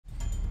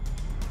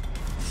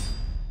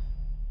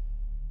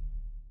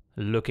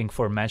Looking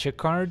for magic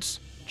cards?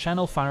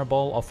 Channel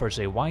Fireball offers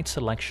a wide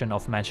selection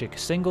of magic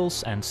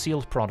singles and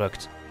sealed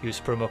product. Use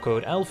promo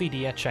code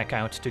LVD at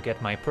checkout to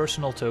get my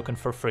personal token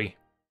for free.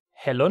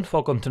 Hello and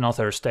welcome to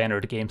another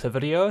standard gameplay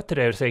video.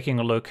 Today we're taking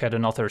a look at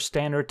another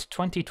standard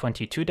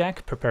 2022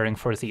 deck, preparing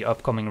for the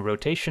upcoming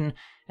rotation,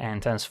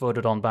 and as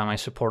voted on by my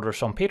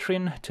supporters on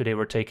Patreon, today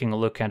we're taking a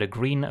look at a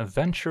green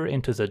Venture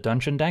into the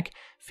Dungeon deck,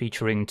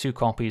 featuring 2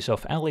 copies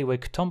of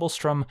Ellywick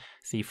Tumblestrum.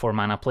 The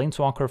 4-mana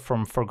Planeswalker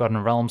from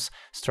Forgotten Realms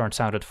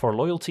starts out at 4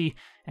 loyalty,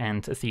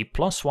 and the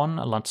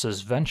 +1 lets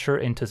us venture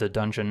into the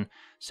dungeon.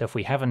 So if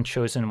we haven't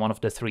chosen one of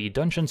the 3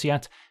 dungeons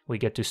yet, we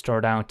get to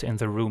start out in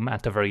the room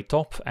at the very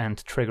top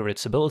and trigger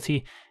its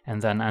ability,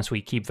 and then as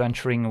we keep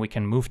venturing we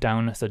can move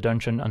down the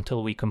dungeon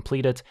until we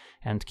complete it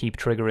and keep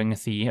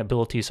triggering the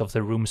abilities of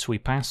the rooms we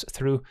pass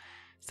through.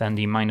 Then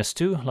the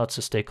 -2 lets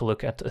us take a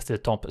look at the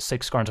top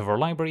 6 cards of our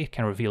library,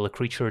 can reveal a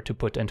creature to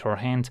put into our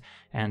hand,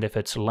 and if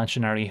it's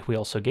legendary we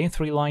also gain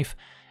 3 life.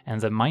 And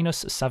the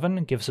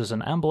 -7 gives us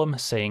an emblem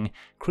saying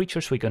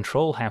creatures we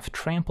control have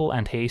trample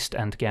and haste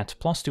and get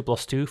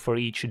 +2/+2 for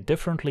each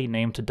differently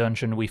named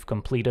dungeon we've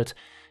completed,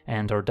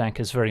 and our deck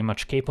is very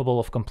much capable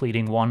of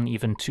completing 1,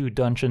 even 2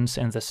 dungeons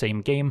in the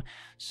same game,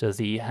 so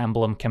the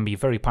emblem can be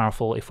very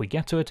powerful if we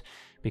get to it,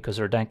 because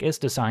our deck is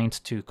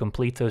designed to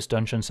complete those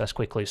dungeons as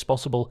quickly as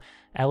possible.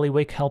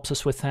 Ellywick helps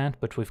us with that,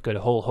 but we've got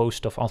a whole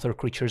host of other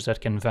creatures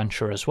that can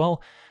venture as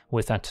well.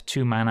 With that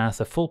 2 mana,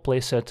 the full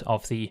playset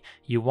of the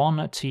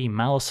Yuan-Ti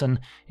Malison,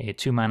 a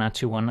 2 mana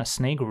 2/1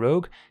 Snake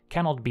Rogue,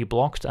 cannot be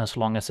blocked as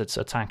long as it's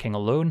attacking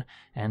alone,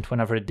 and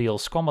whenever it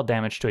deals combat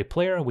damage to a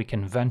player, we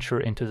can venture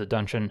into the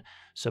dungeon.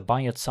 So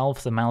by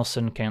itself, the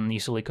Malison can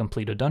easily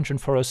complete a dungeon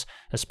for us,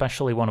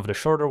 especially one of the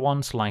shorter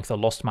ones, like the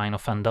Lost Mine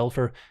of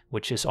Phandelver,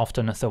 which is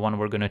often the one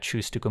we're going to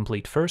choose to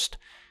complete first.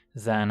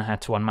 Then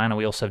at 1 mana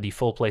we also have the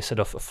full playset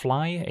of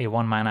Fly, a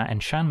 1 mana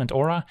enchantment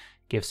aura,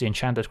 gives the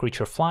enchanted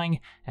creature flying,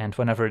 and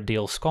whenever it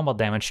deals combat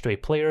damage to a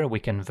player we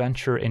can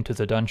venture into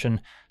the dungeon,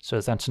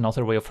 so that's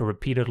another way of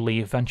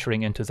repeatedly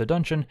venturing into the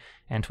dungeon,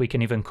 and we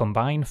can even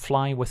combine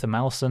Fly with the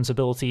Malison's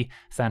ability,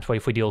 that way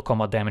if we deal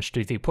combat damage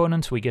to the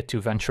opponent we get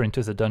to venture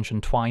into the dungeon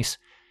twice.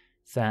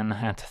 Then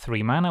at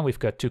 3 mana we've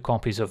got 2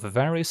 copies of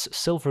Varis,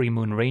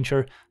 Silverymoon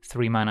Ranger,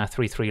 3 mana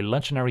 3/3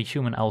 legendary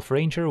human elf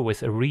ranger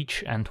with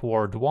reach and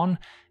ward 1,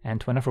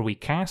 and whenever we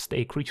cast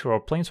a creature or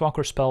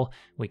planeswalker spell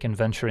we can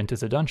venture into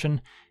the dungeon,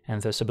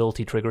 and this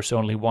ability triggers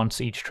only once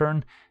each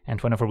turn,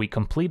 and whenever we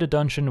complete a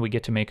dungeon we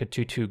get to make a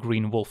 2/2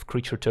 green wolf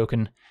creature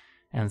token.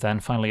 And then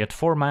finally at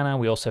 4 mana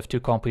we also have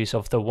 2 copies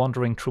of the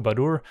Wandering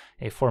Troubadour,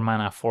 a 4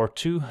 mana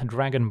 4/2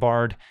 Dragon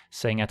Bard,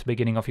 saying at the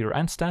beginning of your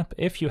end step,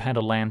 if you had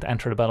a land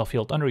enter the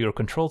battlefield under your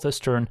control this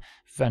turn,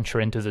 venture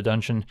into the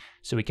dungeon.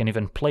 So we can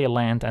even play a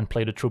land and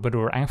play the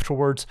Troubadour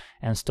afterwards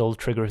and still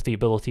trigger the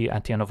ability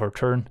at the end of our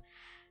turn.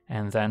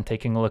 And then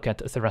taking a look at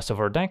the rest of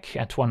our deck,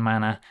 at 1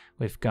 mana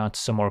we've got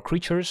some more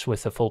creatures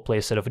with a full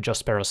playset of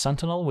Jaspera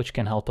Sentinel, which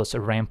can help us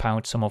ramp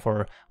out some of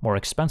our more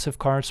expensive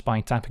cards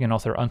by tapping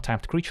another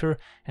untapped creature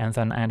and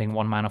then adding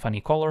 1 mana of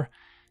any color.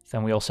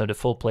 Then we also have the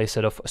full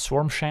playset of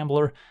Swarm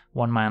Shambler,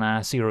 1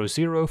 mana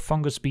 0/0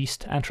 Fungus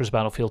Beast, enters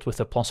battlefield with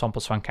a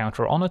 +1/+1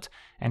 counter on it,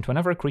 and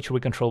whenever a creature we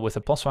control with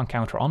a +1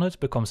 counter on it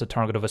becomes the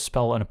target of a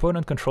spell an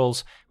opponent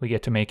controls, we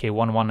get to make a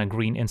 1/1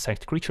 green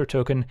insect creature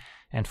token,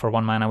 and for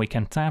 1 mana we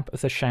can tap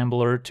the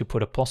Shambler to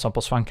put a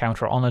 +1/+1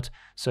 counter on it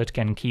so it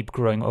can keep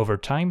growing over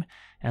time.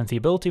 And the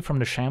ability from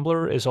the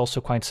Shambler is also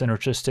quite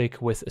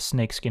synergistic with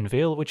Snakeskin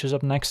Veil, which is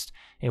up next,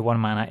 a 1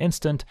 mana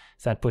instant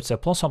that puts a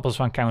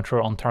 +1/+1 counter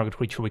on target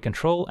creature we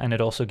control, and it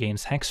also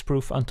gains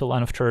hexproof until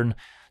end of turn,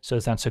 so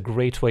that's a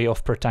great way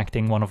of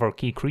protecting one of our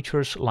key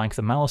creatures like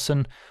the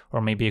Malison,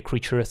 or maybe a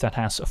creature that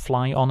has a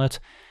Fly on it.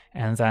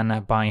 And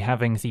then by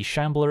having the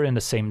Shambler in the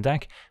same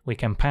deck, we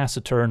can pass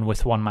a turn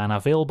with 1 mana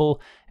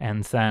available,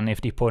 and then if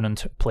the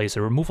opponent plays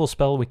a removal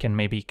spell, we can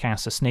maybe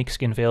cast a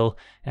Snakeskin Veil,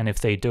 and if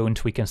they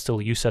don't, we can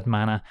still use that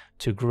mana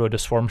to grow the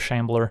Swarm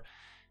Shambler.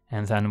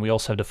 And then we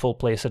also have the full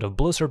playset of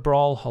Blizzard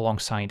Brawl,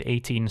 alongside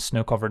 18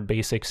 snow-covered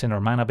basics in our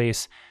mana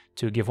base,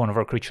 to give one of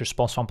our creatures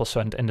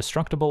 +1/+1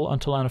 indestructible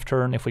until end of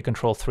turn if we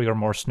control 3 or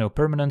more snow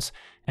permanents,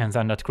 and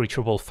then that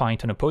creature will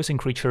fight an opposing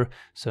creature,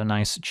 so a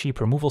nice cheap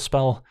removal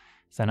spell.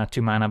 Then at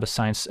 2 mana,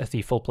 besides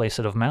the full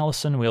playset of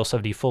Malison, we also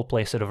have the full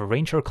playset of a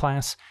Ranger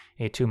class,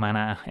 a 2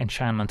 mana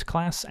enchantment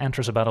class,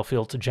 enters a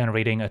battlefield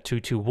generating a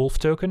 2/2 wolf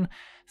token.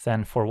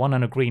 Then for 1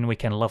 and a green we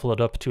can level it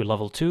up to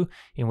level 2,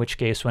 in which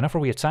case whenever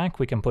we attack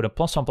we can put a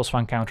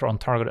 +1/+1 counter on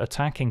target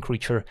attacking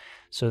creature,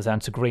 so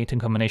that's great in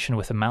combination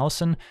with the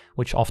Malison,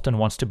 which often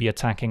wants to be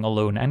attacking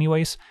alone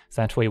anyways.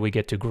 That way we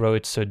get to grow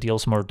it so it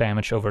deals more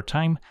damage over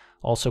time.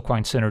 Also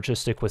quite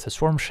synergistic with the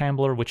Swarm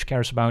Shambler, which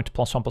cares about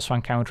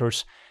 +1/+1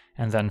 counters.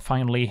 And then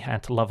finally,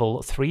 at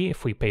level 3,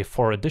 if we pay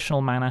 4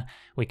 additional mana,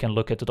 we can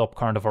look at the top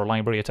card of our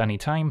library at any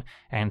time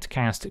and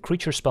cast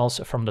creature spells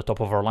from the top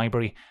of our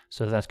library,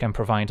 so that can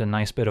provide a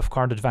nice bit of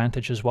card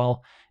advantage as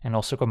well, and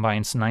also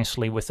combines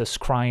nicely with the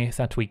scry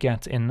that we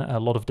get in a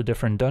lot of the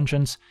different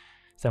dungeons.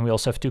 Then we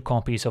also have 2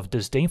 copies of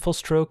Disdainful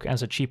Stroke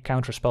as a cheap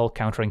counterspell,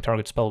 countering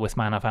target spell with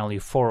mana value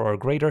 4 or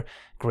greater,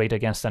 great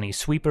against any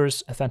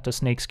sweepers that the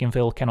Snakeskin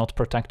Veil cannot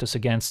protect us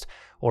against,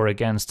 or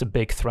against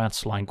big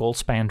threats like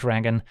Goldspan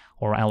Dragon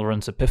or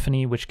Elrond's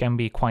Epiphany, which can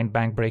be quite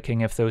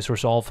backbreaking if those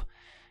resolve.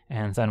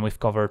 And then we've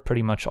covered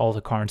pretty much all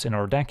the cards in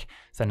our deck.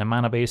 Then the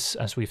mana base,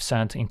 as we've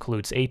said,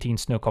 includes 18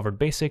 snow-covered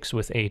basics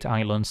with 8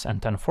 islands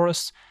and 10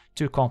 forests,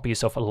 2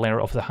 copies of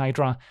Lair of the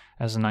Hydra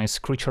as a nice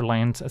creature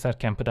land that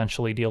can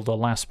potentially deal the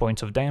last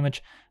points of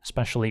damage,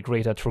 especially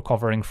great at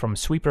recovering from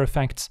sweeper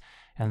effects,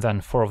 and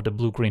then 4 of the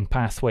blue-green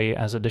pathway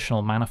as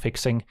additional mana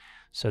fixing,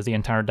 so the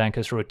entire deck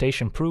is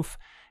rotation proof.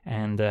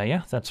 And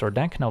yeah, that's our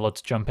deck. Now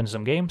let's jump into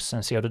some games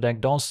and see how the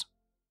deck does.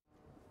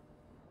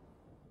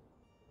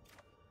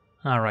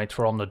 Alright,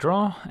 we're on the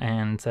draw,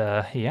 and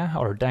yeah,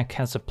 our deck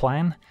has a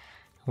plan,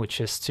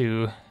 which is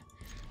to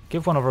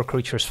give one of our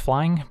creatures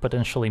flying,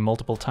 potentially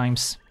multiple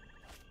times.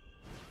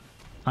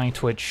 Eye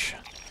Twitch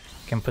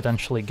can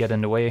potentially get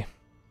in the way.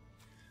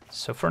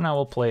 So for now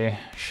we'll play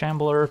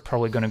Shambler,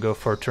 probably gonna go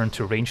for a turn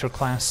to Ranger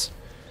class,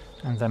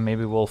 and then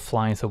maybe we'll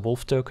fly the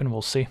Wolf token,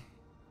 we'll see.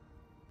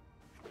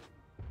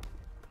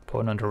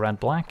 Opponent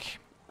red-black.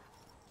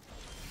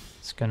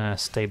 It's gonna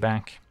stay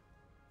back.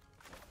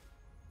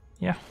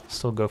 Yeah,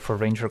 still go for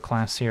Ranger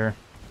class here.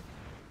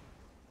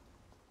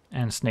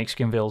 And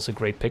Snakeskin Veil is a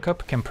great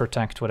pickup, can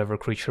protect whatever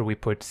creature we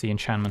put the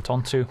enchantment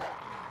onto.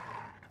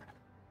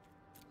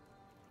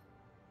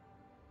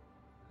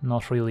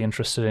 Not really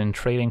interested in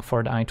trading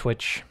for the Eye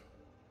Twitch.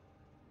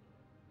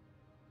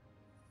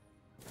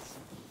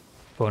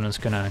 Opponent's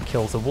gonna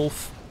kill the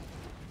wolf.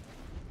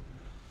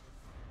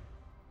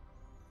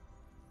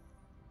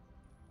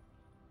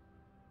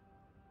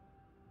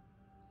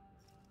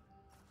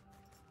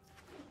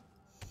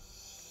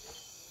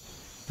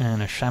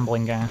 And a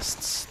Shambling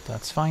Ghasts,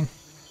 that's fine.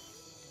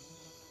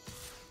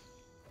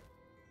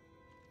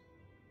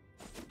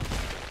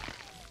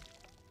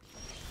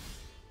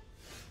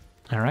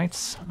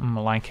 Alright, I'm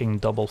liking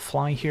double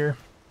fly here.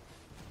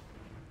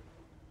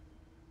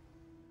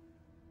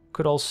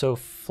 Could also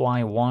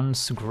fly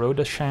once, grow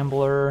the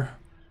Shambler,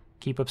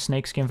 keep up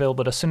Snakeskin Veil,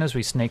 but as soon as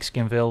we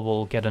Snakeskin Veil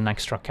we'll get an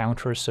extra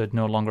counter, so it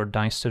no longer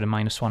dies to the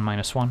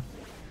 -1/-1.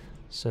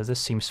 So this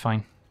seems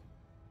fine.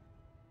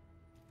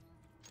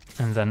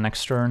 And then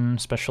next turn,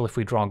 especially if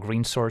we draw a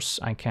green source,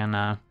 I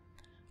can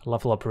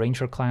level up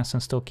Ranger class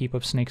and still keep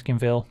up Snakeskin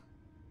Veil.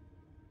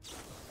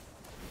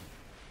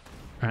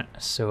 Alright,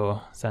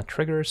 so that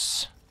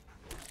triggers.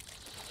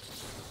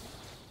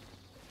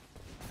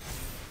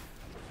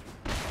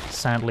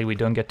 Sadly, we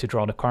don't get to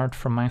draw the card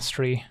from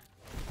Mastery,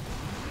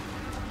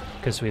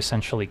 because we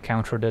essentially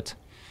countered it.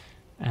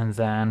 And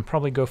then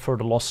probably go for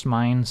the Lost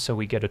Mine, so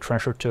we get a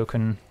treasure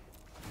token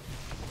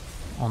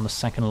on the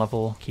 2nd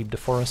level, keep the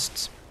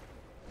forests.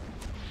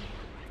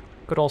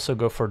 Could also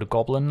go for the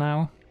Goblin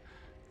now,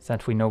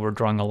 that we know we're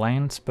drawing a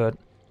land, but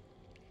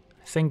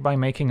I think by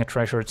making a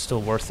treasure it's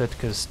still worth it,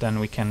 because then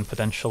we can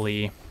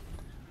potentially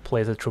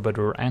play the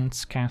Troubadour and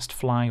cast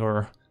Fly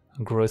or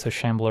grow the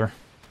Shambler.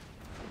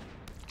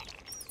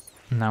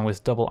 Now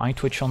with double Eye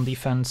Twitch on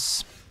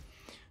defense,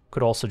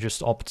 could also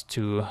just opt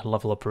to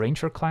level up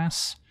Ranger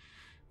class,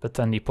 but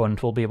then the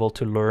opponent will be able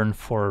to learn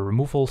for a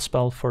removal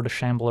spell for the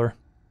Shambler.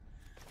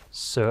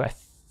 So I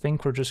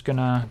think we're just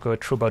gonna go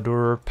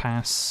Troubadour,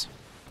 pass,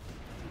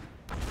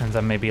 and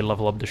then maybe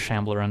level up the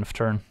Shambler end of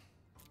turn.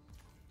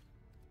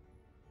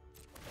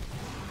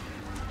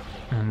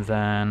 And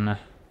then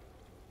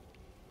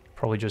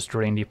probably just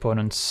drain the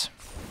opponent's.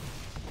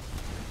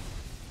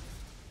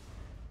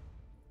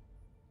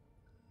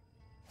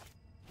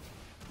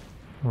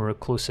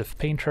 Reclusive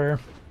Painter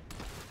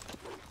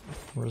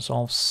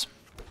resolves.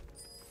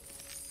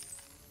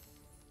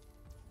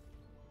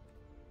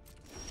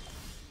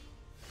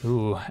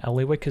 Ooh,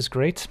 Ellywick is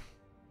great.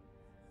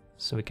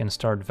 So we can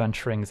start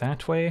venturing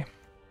that way.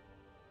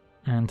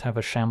 And have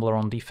a Shambler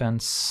on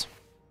defense.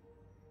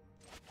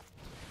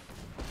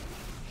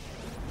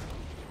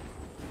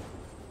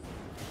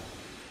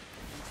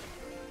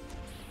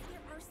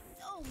 There are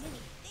so many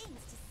things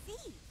to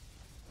see.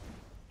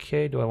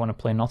 Okay, do I want to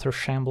play another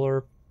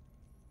Shambler?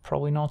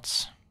 Probably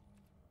not.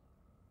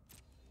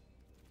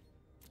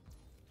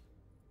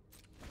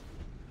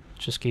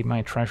 Just keep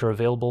my treasure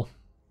available.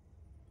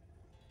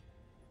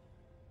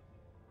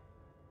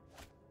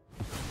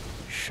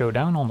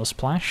 Showdown on the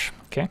splash,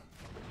 okay.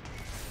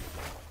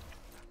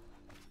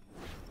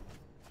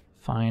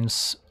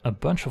 Finds a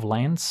bunch of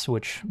lands,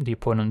 which the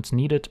opponent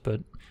needed,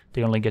 but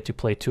they only get to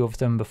play 2 of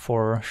them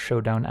before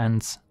Showdown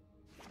ends.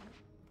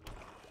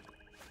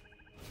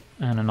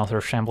 And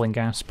another Shambling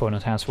Gas.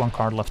 Opponent has 1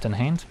 card left in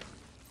hand.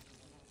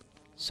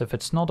 So if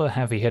it's not a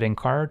heavy hitting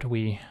card,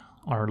 we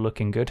are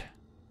looking good.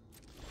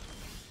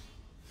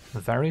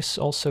 Varis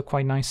also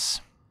quite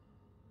nice.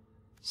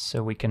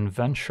 So we can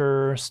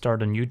venture,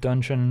 start a new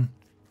dungeon,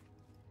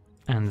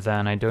 and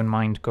then I don't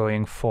mind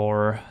going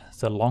for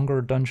the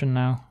longer dungeon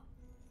now.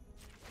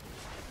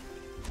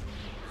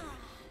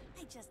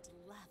 I just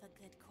love a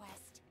good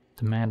quest.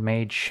 The Mad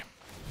Mage.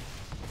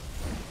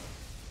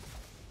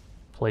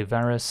 Play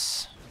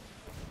Varis.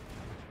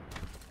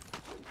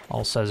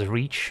 Also has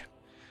reach.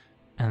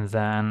 And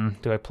then,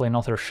 do I play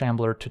another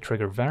Shambler to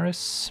trigger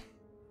Varis?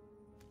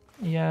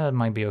 Yeah, it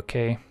might be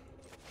okay.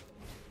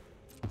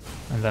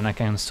 And then I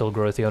can still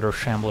grow the other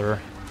Shambler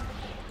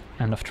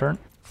end of turn.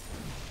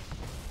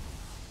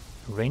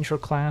 Ranger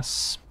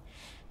class.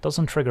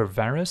 Doesn't trigger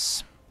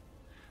Varis.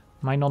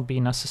 Might not be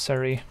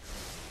necessary.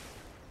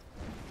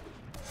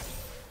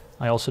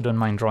 I also don't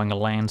mind drawing a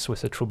lance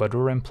with a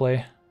Troubadour in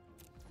play.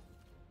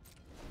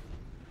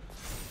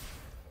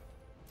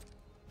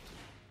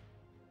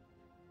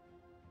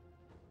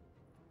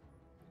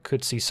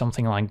 Could see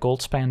something like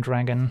Goldspan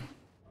Dragon,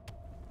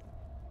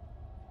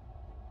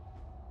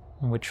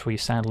 which we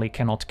sadly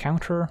cannot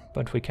counter,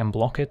 but we can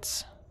block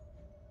it.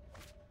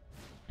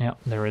 Yeah,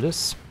 there it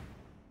is.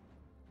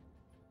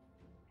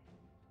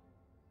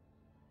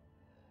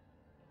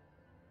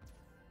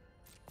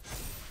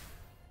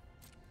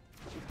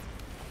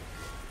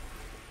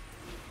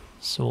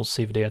 So we'll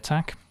see if they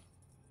attack.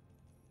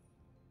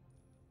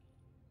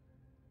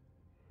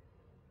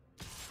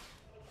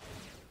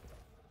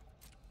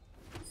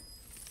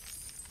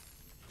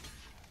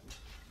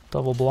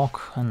 Double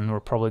block, and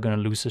we're probably going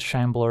to lose the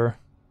Shambler.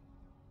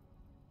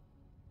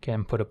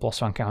 Can put a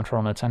 +1 counter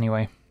on it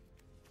anyway.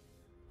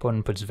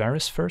 Opponent puts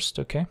Varis first,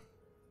 okay.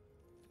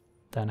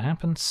 That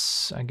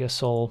happens. I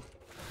guess I'll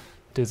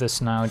do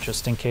this now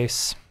just in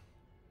case.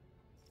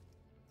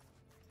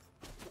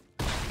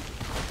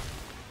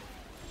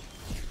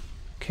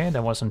 Okay,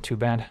 that wasn't too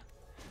bad.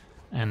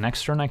 And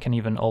next turn I can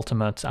even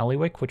ultimate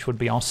Ellywick, which would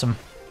be awesome.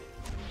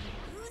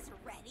 Who's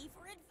ready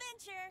for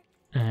adventure?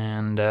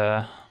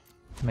 And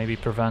maybe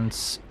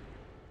prevents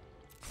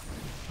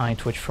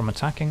iTwitch from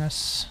attacking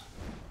us.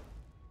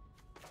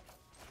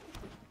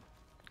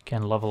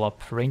 Can level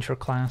up Ranger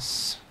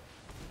class.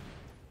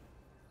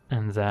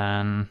 And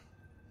then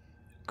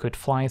could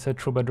fly the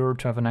Troubadour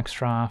to have an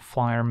extra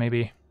flyer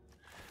maybe.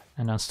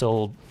 And then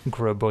still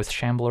grow both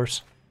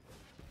Shamblers.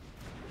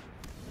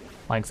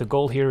 Like, the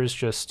goal here is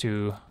just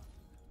to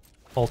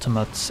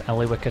ultimate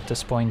Ellywick at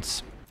this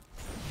point.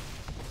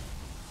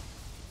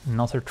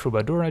 Another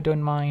Troubadour I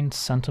don't mind,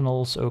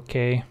 Sentinel's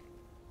okay.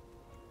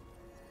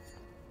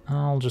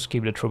 I'll just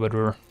keep the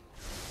Troubadour.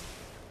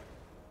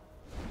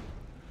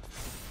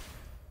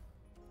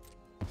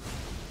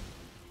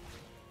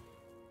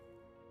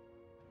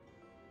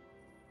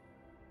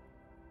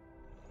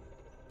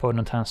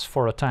 Opponent has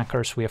 4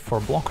 attackers, we have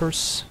 4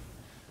 blockers.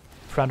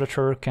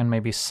 Predator can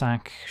maybe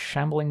sack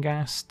Shambling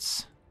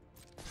Ghasts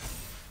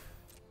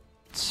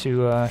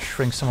to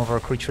shrink some of our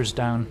creatures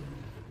down.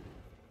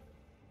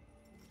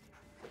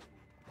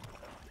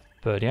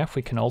 But yeah, if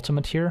we can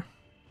ultimate here,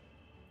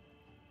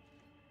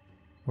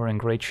 we're in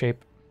great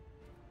shape.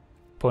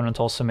 Opponent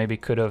also maybe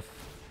could have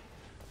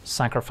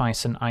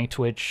sacrificed an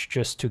iTwitch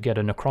just to get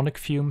a Necrotic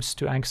Fumes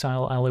to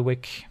exile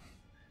Ellywick,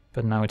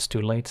 but now it's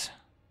too late.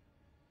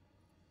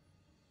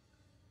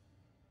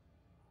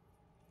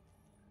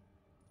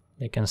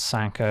 They can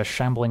sack a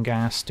Shambling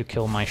Ghast to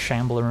kill my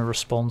Shambler in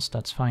response,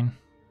 that's fine.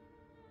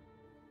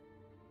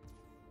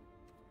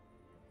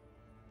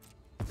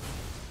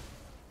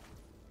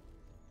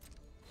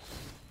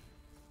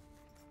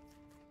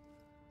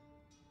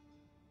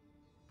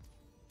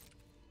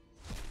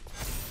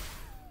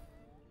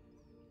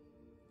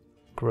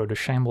 Grow the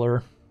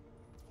Shambler.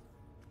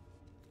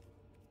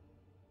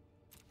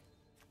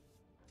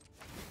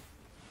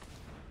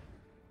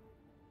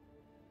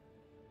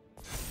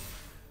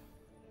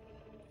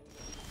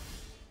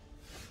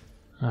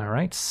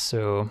 Alright,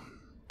 so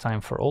time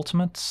for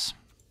ultimates.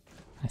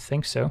 I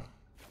think so.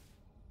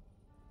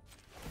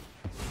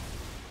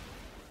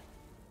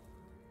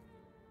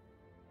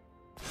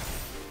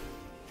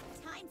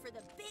 Time for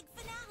the big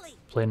finale.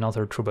 Play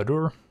another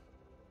Troubadour.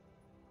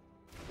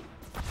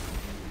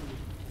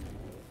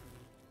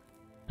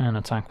 And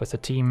attack with the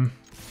team.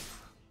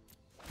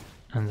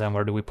 And then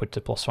where do we put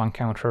the +1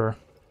 counter?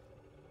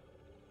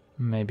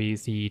 Maybe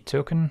the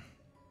token?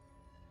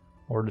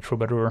 Or the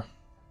Troubadour?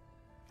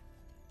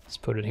 Let's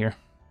put it here.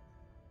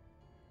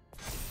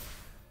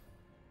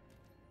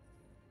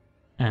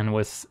 And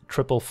with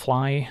triple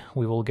fly,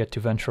 we will get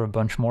to venture a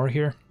bunch more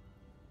here.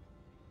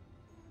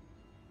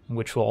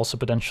 Which will also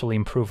potentially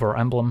improve our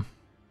emblem.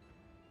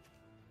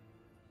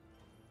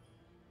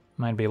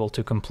 Might be able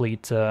to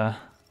complete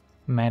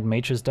Mad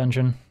Mage's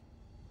dungeon.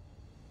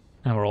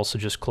 And we're also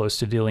just close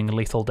to dealing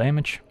lethal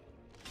damage.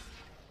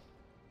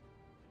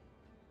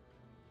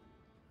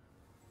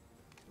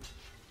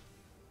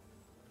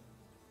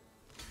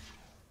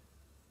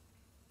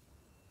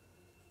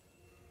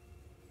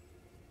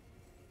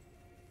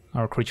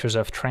 Our creatures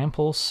have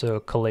trample, so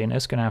Kalane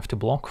is gonna have to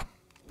block.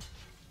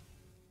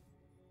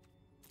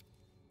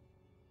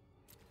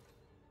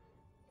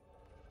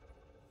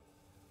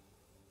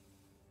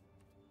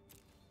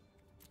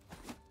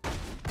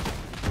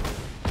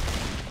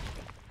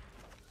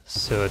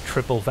 So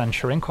triple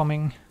venture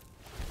incoming.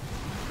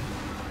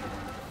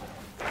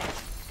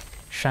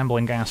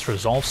 Shambling Ghast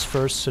resolves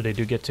first, so they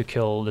do get to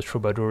kill the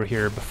Troubadour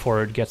here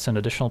before it gets an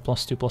additional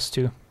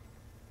 +2/+2.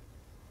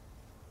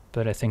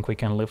 But I think we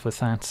can live with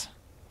that.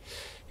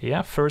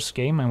 Yeah, first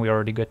game, and we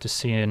already get to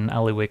see an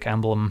Ellywick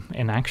emblem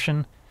in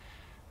action.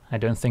 I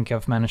don't think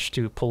I've managed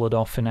to pull it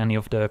off in any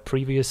of the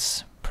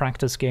previous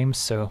practice games,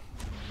 so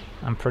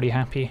I'm pretty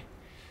happy.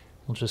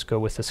 We'll just go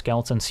with the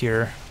skeletons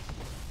here.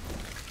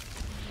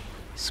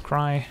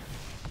 Scry.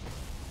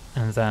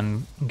 And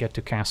then get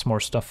to cast more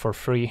stuff for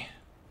free.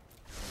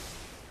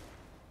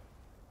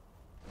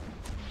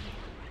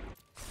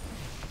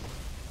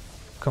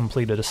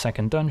 Completed a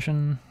second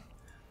dungeon.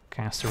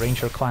 Cast a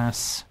Ranger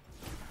class.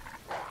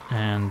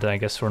 And I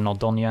guess we're not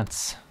done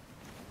yet.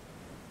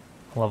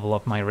 Level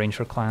up my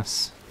Ranger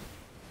class.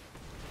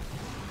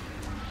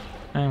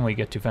 And we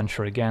get to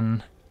venture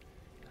again,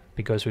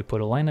 because we put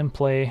a land in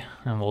play,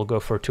 and we'll go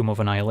for Tomb of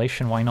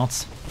Annihilation, why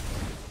not?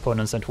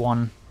 Opponents at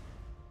 1.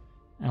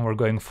 And we're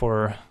going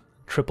for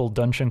triple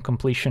dungeon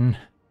completion.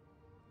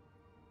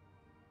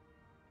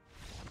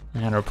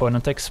 And our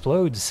opponent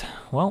explodes.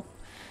 Well,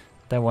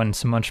 that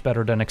went much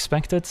better than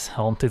expected.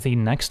 On to the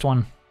next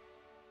one.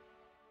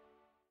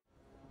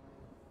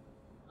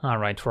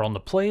 Alright, we're on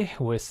the play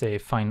with a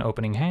fine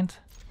opening hand.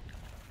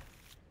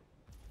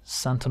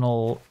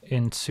 Sentinel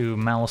into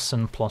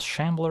Malison plus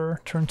Shambler,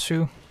 turn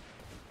 2.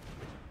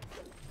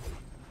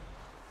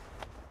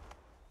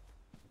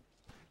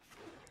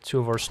 Two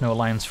of our Snow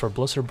Lions for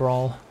Blizzard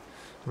Brawl.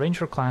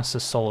 Ranger class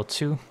is solid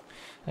 2.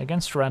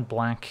 Against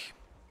red-black,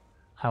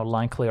 how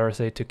likely are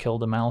they to kill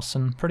the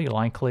Malison? Pretty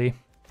likely.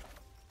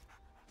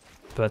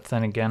 But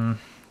then again,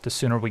 the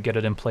sooner we get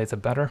it in play, the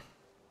better.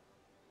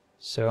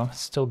 So,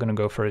 still gonna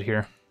go for it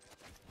here.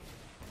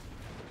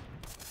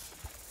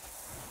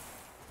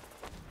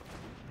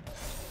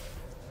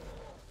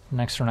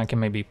 Next turn I can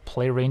maybe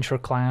play Ranger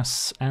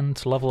class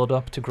and level it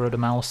up to grow the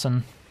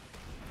Malison.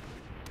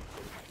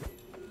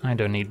 I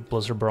don't need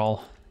Blizzard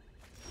Brawl.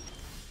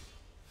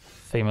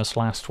 Famous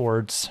last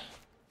words.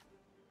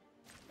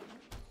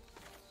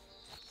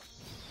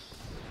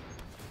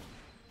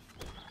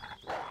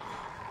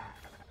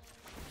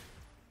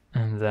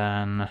 And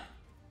then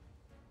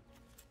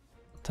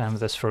tap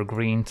this for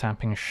green,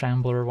 tapping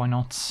Shambler, why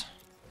not?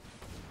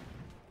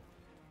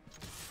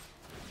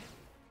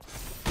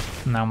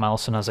 Now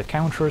Malison has a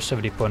counter, so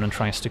if the opponent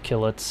tries to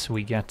kill it,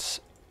 we get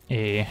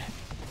a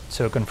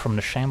token from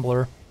the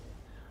Shambler.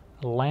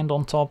 Land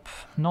on top,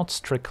 not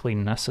strictly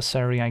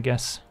necessary, I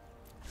guess.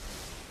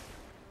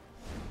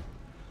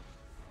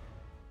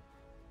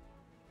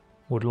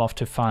 Would love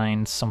to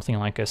find something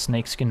like a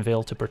Snakeskin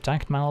Veil to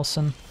protect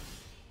Malison.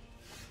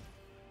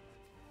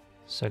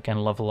 So I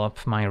can level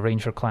up my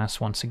Ranger class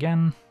once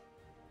again.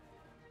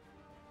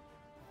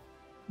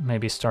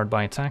 Maybe start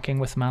by attacking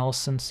with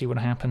Malison, see what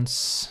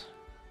happens.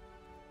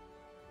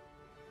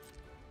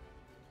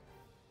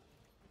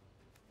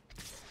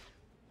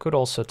 Could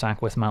also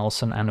attack with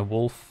Malison and a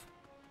wolf,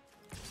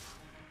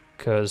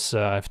 because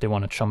if they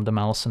want to chump the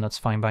Malison, that's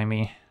fine by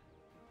me.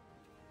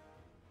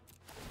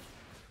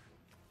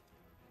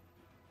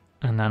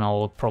 And then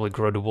I'll probably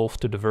grow the wolf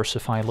to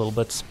diversify a little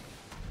bit.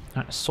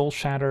 Soul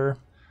Shatter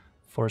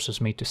forces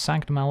me to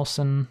sack the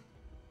Malison.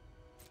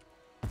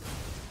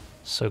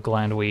 So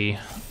glad we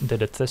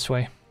did it this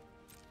way.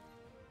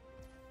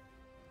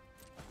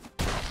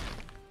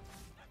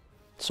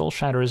 Soul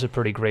Shatter is a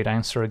pretty great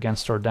answer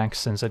against our deck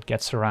since it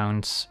gets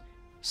around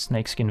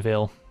Snakeskin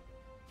Veil.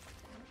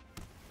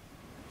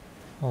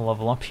 I'll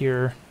level up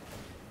here.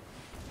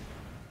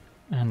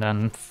 And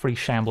then free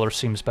Shambler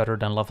seems better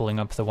than leveling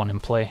up the one in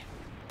play.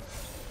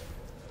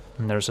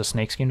 And there's a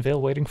Snakeskin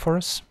Veil waiting for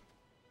us.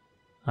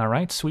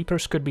 Alright,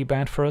 sweepers could be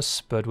bad for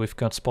us, but we've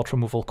got spot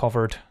removal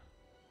covered.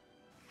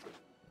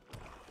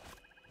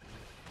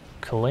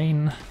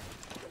 Kalane.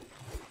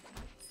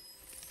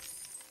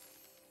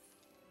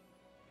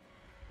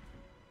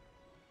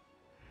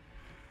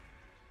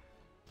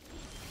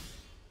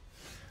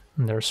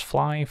 And there's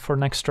Fly for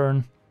next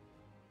turn.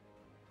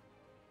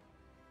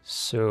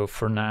 So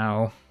for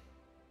now,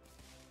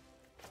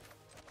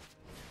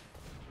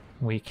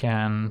 we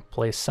can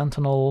play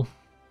Sentinel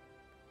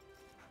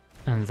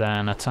and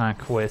then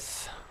attack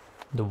with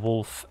the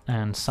Wolf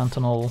and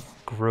Sentinel,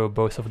 grow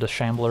both of the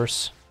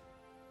Shamblers,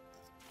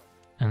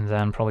 and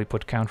then probably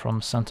put counter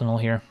on Sentinel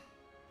here.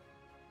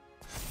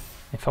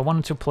 If I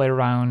wanted to play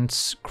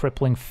around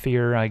Crippling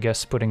Fear, I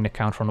guess putting the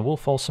counter on the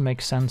Wolf also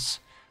makes sense,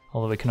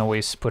 although we can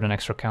always put an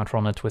extra counter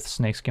on it with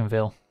Snakeskin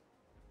Veil.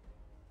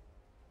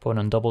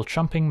 Opponent double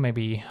chumping,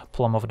 maybe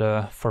Plum of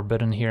the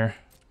Forbidden here.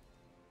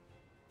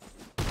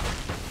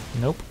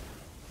 Nope.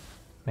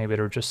 Maybe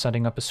they're just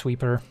setting up a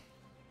sweeper.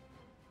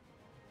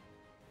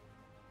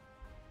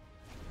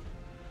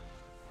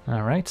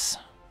 Alright.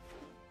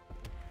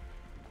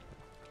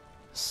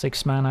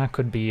 6 mana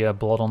could be a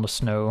Blood on the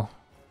Snow.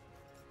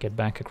 Get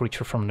back a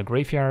creature from the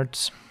graveyard,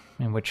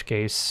 in which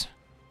case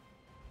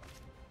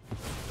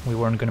we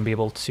weren't going to be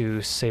able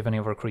to save any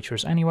of our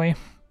creatures anyway.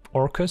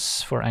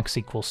 Orcus for X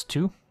equals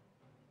 2.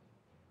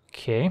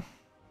 Okay.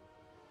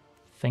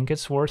 Think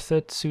it's worth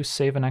it to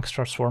save an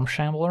extra Swarm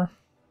Shambler.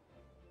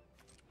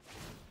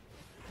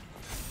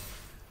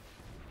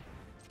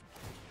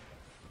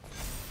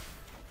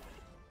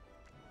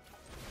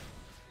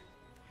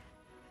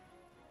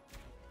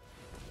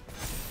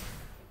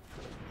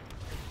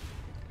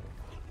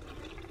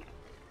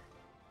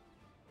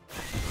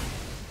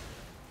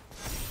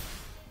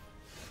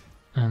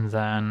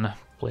 And then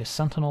play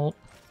Sentinel.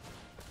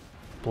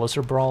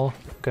 Blizzard Brawl,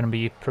 gonna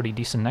be pretty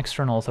decent next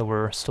turn, although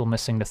we're still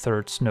missing the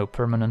third snow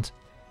permanent.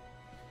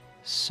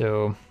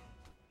 So,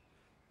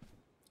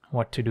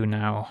 what to do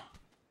now?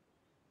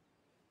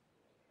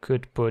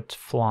 Could put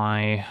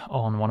Fly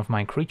on one of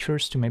my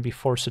creatures to maybe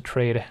force a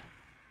trade.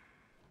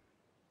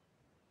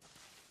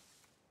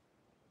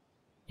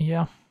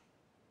 Yeah.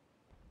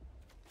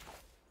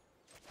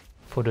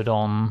 Put it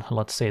on,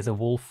 let's say, the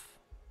Wolf.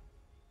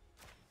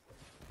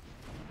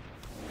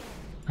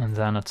 And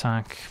then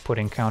attack,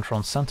 putting counter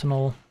on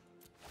Sentinel.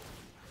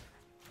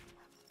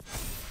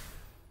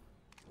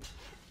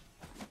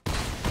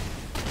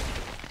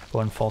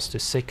 Opponent falls to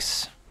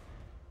 6.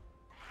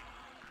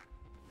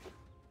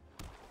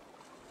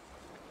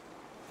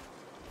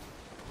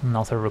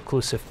 Another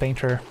Reclusive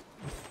Painter.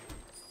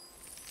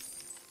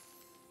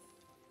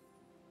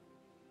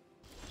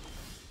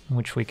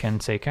 Which we can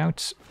take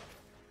out.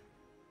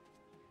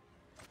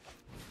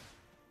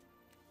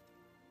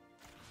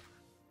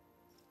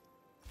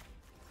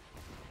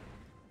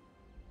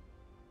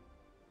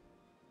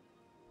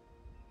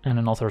 And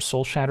another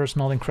Soul Shatter is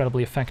not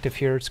incredibly effective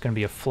here. It's going to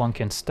be a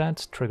Flunk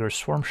instead. Triggers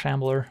Swarm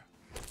Shambler.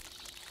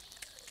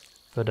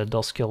 But it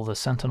does kill the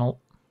Sentinel.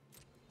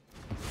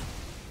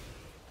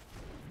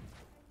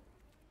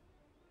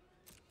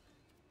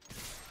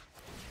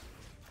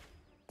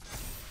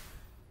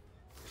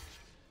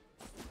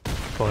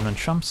 Opponent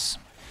chumps.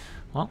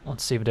 Well,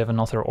 let's see if they have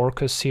another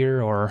Orcus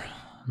here or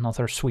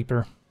another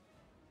Sweeper.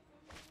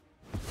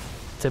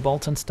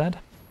 Tybalt instead.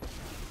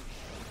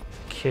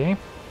 Okay.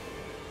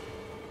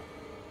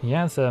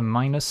 Yeah, the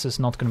minus is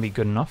not going to be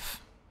good enough.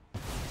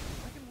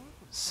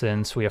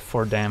 Since we have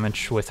 4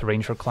 damage with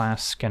Ranger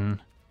class,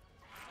 can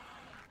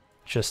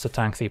just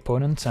attack the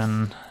opponent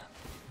and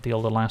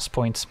deal the last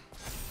points.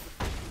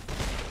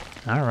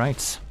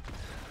 Alright.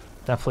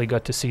 Definitely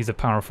got to see the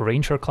power of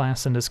Ranger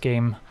class in this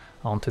game.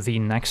 On to the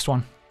next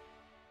one.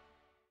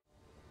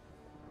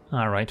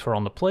 Alright, we're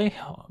on the play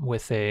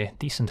with a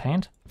decent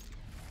hand.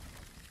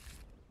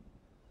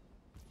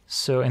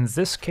 So in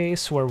this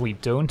case, where we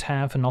don't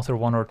have another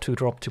 1 or 2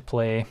 drop to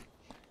play,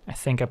 I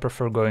think I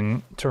prefer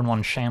going turn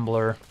 1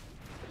 Shambler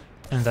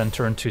and then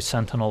turn 2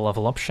 Sentinel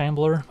level up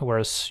Shambler,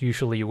 whereas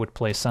usually you would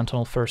play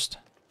Sentinel first.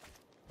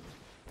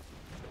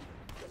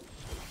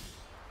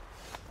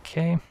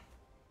 Okay,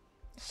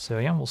 so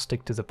yeah, we'll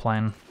stick to the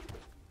plan.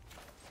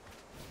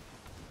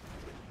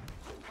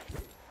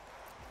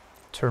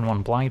 Turn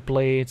 1 Blight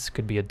Blades,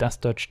 could be a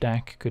Death Touch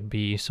deck, could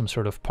be some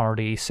sort of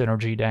party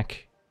synergy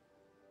deck.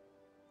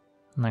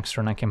 Next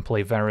turn I can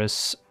play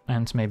Varis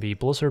and maybe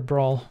Blizzard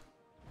Brawl.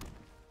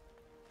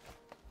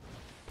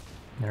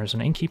 There's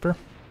an Innkeeper.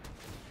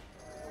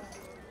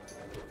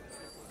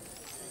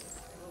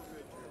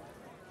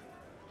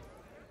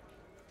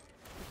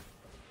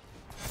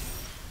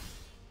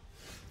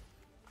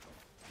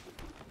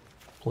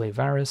 Play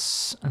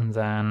Varis, and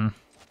then...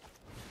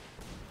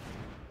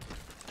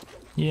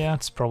 yeah,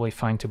 it's probably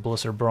fine to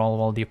Blizzard Brawl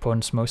while the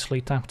opponent's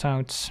mostly tapped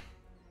out.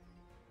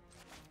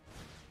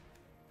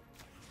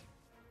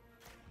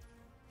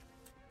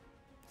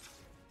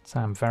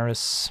 Sam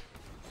Varis.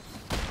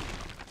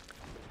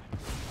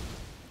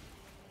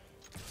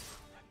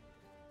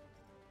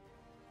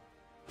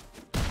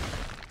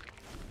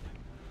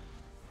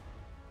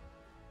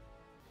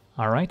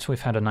 Alright, we've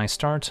had a nice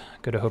start.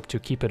 Gotta hope to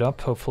keep it up,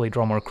 hopefully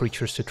draw more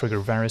creatures to trigger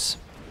Varis.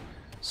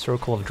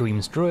 Circle of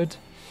Dreams Druid.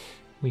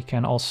 We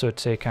can also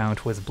take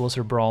out with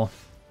Blizzard Brawl.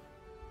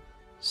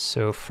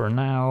 So for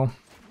now,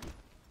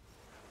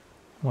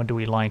 what do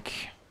we like?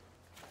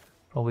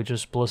 Probably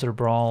just Blizzard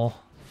Brawl.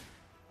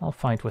 I'll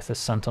fight with the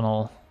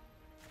Sentinel.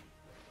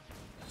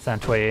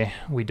 That way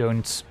we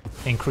don't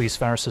increase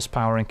Varus's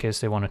power in case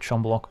they want to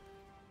chum block.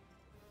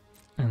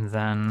 And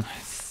then I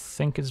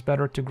think it's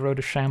better to grow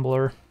the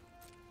Shambler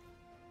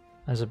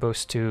as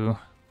opposed to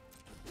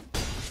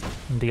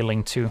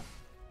dealing 2.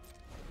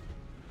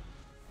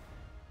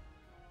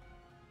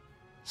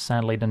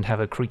 Sadly didn't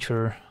have a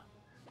creature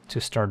to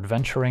start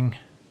venturing.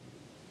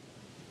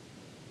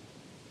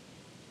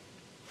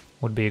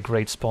 Would be a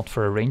great spot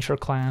for a Ranger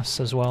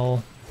class as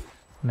well.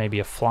 Maybe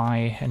a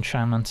Fly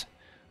enchantment,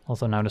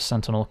 although now the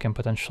Sentinel can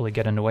potentially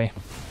get in the way.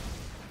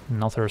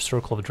 Another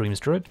Circle of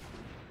Dreams Druid.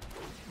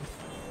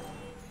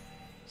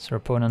 So our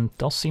opponent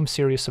does seem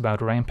serious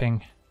about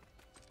ramping.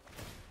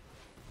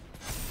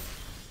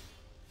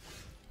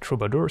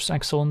 Troubadour's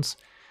excellent.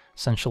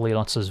 Essentially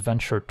lets us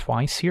venture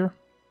twice here.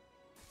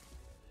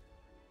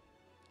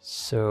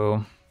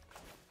 So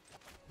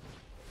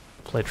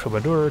play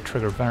Troubadour,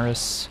 trigger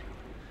Varis,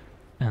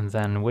 and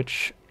then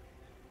which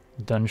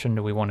dungeon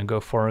do we want to go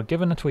for?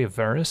 Given that we have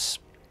Varis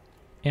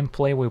in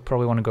play, we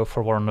probably want to go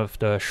for one of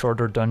the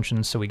shorter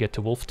dungeons so we get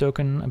to Wolf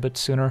token a bit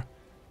sooner.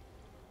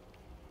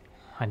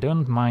 I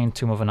don't mind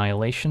Tomb of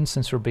Annihilation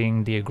since we're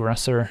being the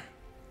aggressor.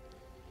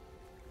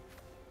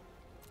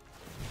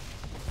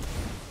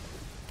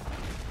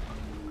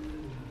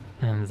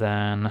 And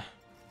then I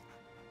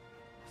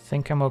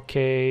think I'm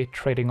okay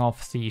trading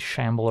off the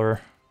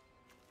Shambler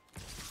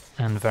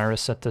and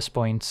Varis at this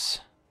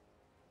point.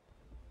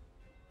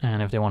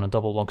 And if they want to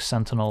double block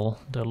Sentinel,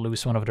 they'll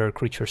lose one of their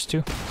creatures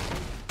too.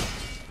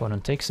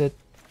 Opponent takes it.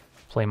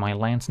 Play my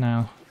land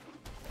now.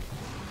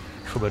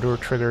 Troubadour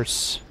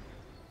triggers.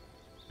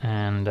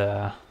 And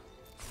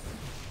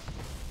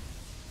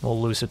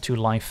we'll lose a 2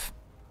 life.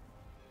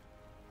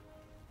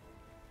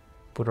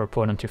 Put our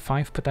opponent to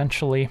 5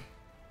 potentially.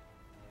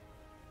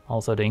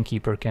 Also the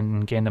Innkeeper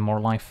can gain them more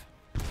life.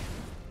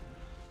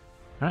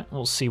 Alright,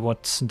 we'll see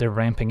what they're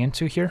ramping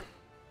into here.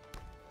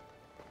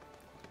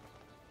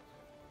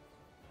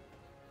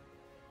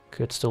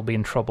 Could still be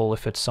in trouble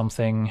if it's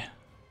something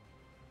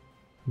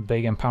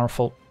big and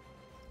powerful.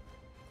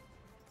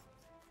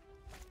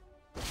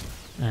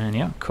 And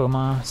yeah,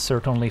 Coma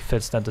certainly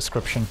fits that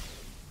description.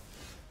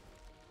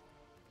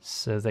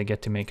 So they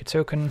get to make a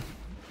token.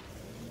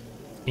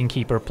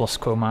 Innkeeper plus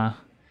Coma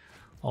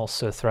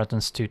also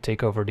threatens to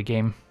take over the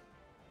game.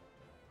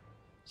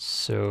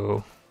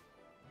 So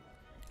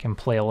can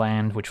play a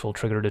land which will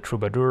trigger the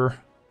Troubadour.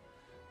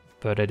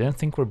 But I don't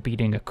think we're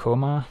beating a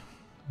Coma.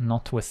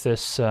 Not with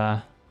this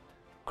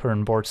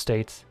current board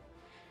state.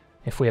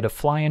 If we had a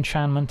fly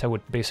enchantment, I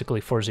would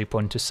basically force the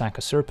opponent to sack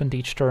a serpent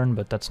each turn,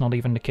 but that's not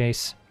even the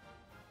case.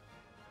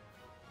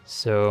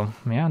 So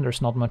yeah,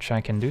 there's not much I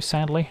can do,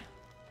 sadly.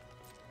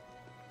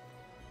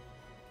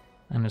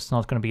 And it's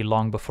not going to be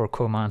long before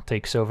Coma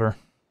takes over.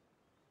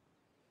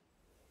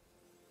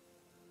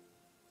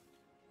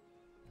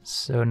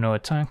 So no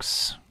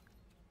attacks.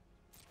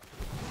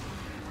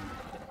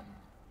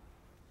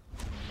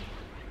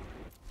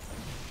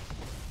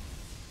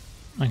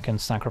 I can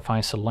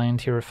sacrifice a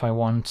land here if I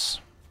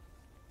want.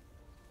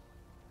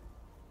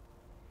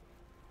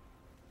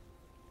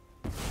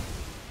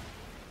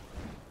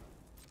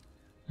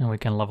 And we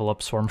can level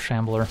up Swarm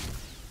Shambler.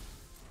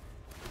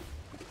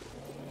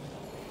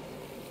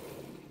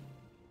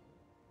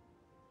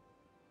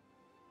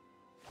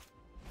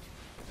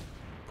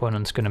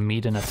 Opponent's gonna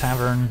meet in a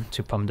tavern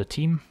to pump the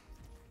team.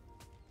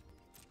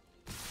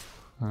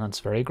 And that's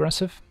very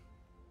aggressive.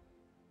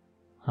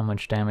 How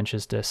much damage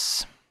is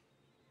this?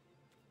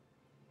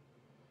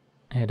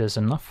 It is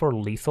enough for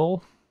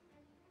lethal.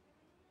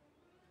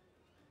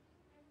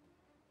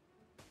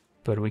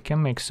 But we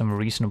can make some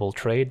reasonable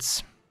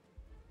trades.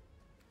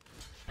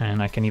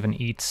 And I can even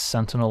eat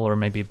Sentinel or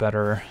maybe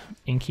better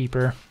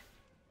Innkeeper.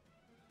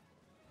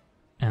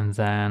 And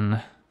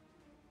then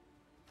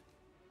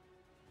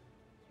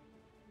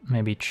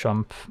maybe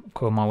chump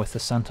Coma with the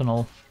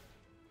Sentinel.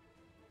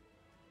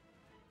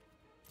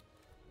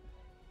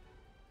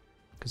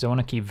 Because I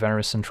want to keep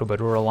Varis and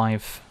Troubadour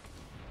alive.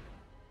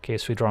 In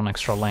case we draw an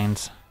extra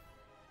land.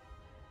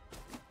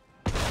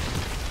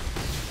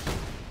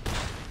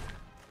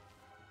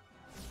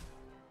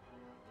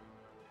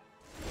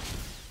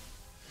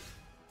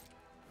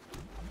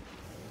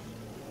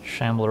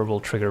 Shambler will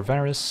trigger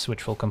Varis,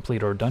 which will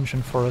complete our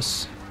dungeon for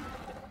us.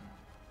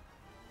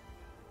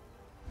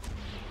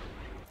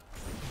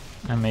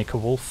 And make a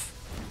wolf.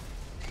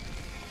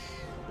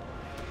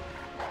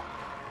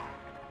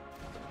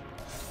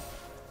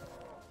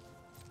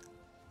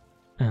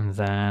 And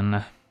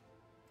then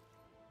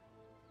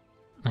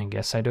I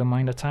guess I don't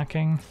mind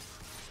attacking.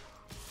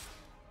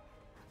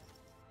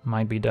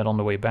 Might be dead on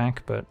the way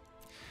back, but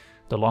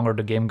the longer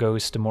the game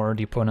goes, the more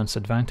the opponent's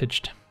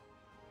advantaged.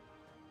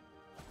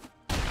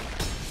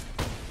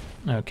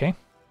 Okay.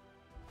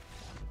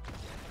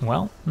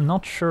 Well,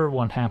 not sure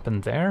what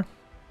happened there.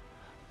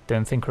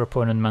 Don't think our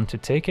opponent meant to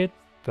take it,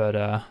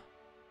 but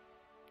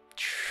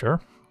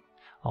sure.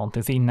 On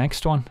to the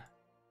next one.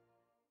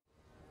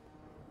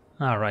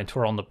 Alright,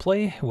 we're on the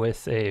play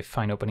with a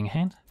fine opening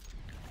hand.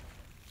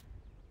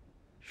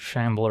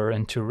 Shambler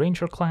into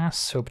Ranger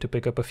class, hope to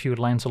pick up a few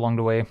lands along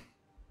the way.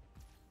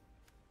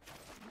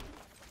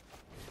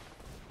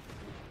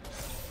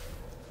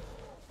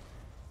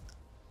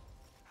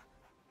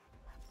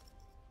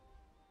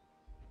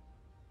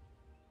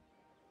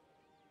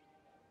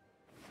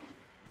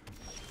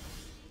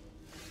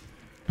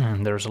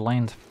 And there's a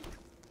land.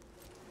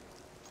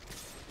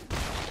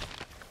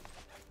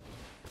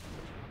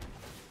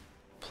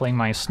 Playing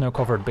my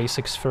snow-covered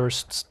basics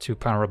first to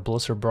power up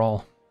Blizzard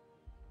Brawl.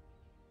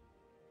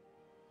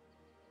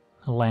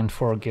 Land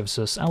 4 gives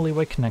us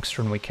Ellywick. Next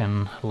turn we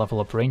can level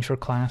up Ranger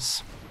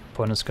class.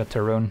 Opponent's got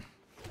their own.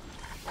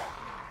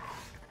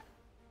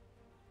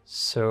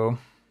 So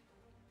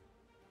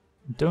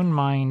don't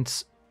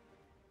mind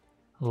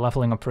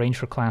leveling up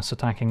Ranger class,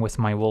 attacking with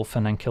my wolf,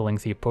 and then killing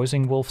the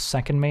opposing wolf's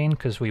second main,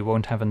 because we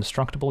won't have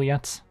Indestructible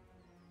yet.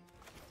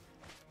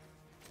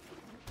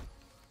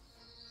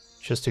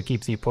 Just to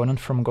keep the opponent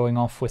from going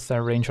off with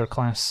their Ranger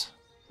class.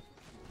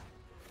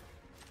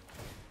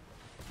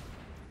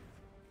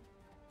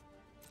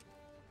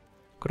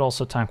 Could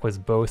also attack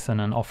with both and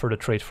then offer the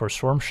trade for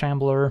Swarm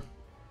Shambler,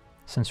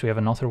 since we have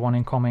another one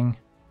incoming.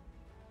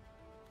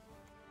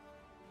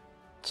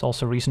 It's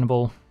also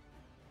reasonable.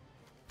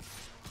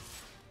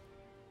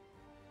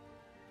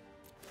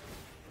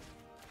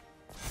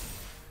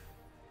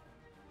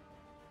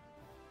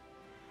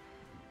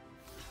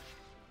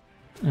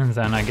 And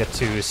then I get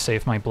to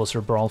save my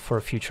Blizzard Brawl for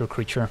a future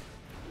creature.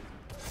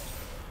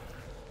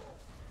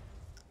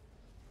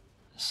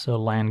 So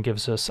land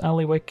gives us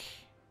Ellywick.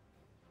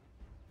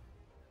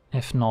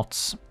 If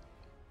not,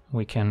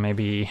 we can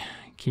maybe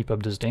keep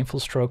up Disdainful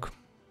Stroke.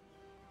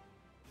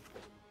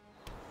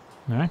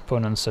 Alright,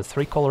 opponent's a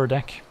 3-color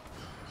deck.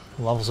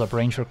 Levels up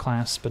Ranger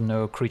class, but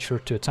no creature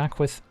to attack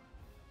with.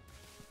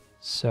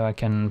 So I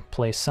can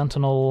play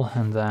Sentinel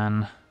and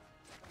then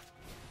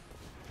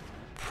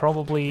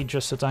probably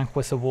just attack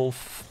with a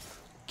Wolf,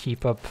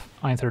 keep up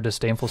either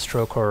Disdainful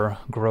Stroke or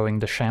growing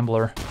the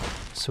Shambler,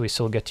 so we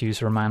still get to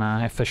use our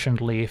mana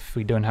efficiently if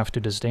we don't have to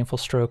Disdainful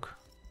Stroke.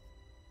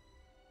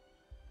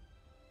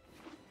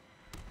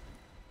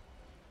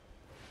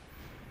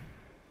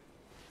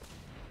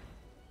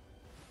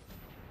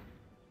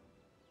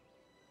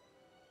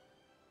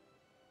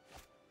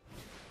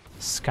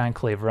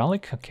 Skyclave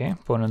Relic, okay,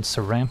 opponents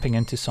are ramping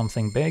into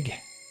something big.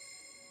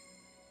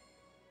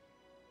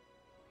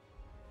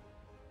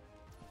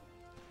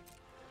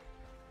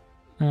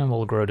 And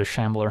we'll grow the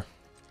Shambler.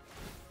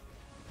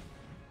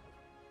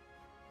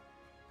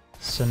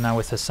 So now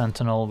with the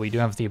Sentinel we do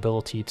have the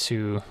ability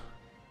to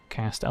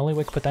cast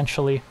Ellywick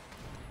potentially.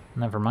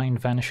 Never mind,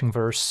 Vanishing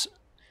Verse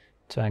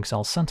to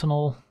exile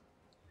Sentinel.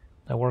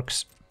 That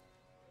works.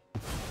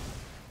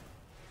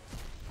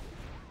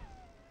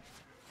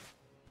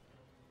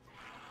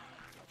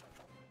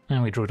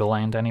 And we drew the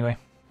land anyway.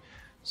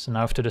 So now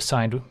I have to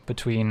decide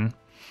between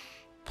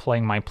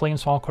playing my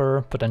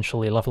Planeswalker,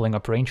 potentially leveling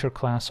up Ranger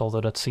class,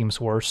 although that seems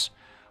worse,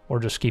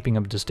 or just keeping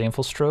up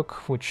Disdainful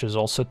Stroke, which is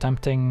also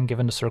tempting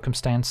given the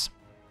circumstance.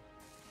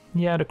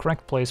 Yeah, the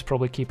correct play is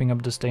probably keeping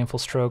up Disdainful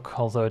Stroke,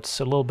 although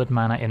it's a little bit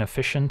mana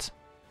inefficient.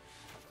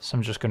 So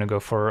I'm just gonna go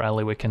for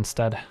Ellywick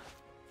instead,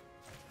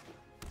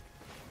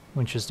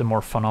 which is the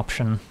more fun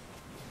option.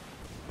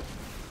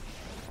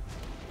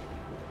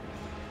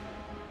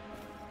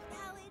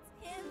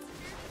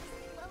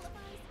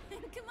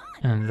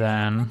 And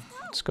then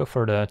let's go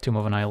for the Tomb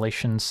of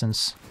Annihilation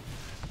since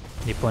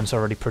the opponent's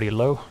already pretty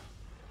low.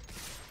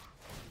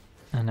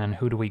 And then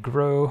who do we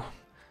grow?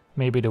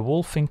 Maybe the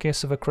Wolf in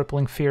case of a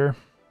Crippling Fear.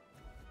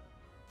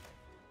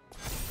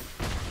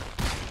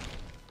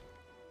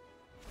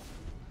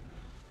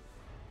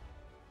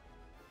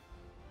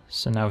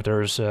 So now if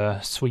there's a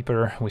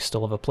Sweeper, we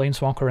still have a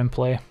Planeswalker in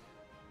play.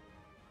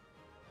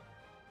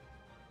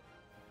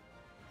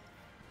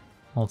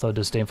 Although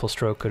Disdainful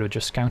Stroke could have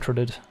just countered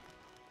it.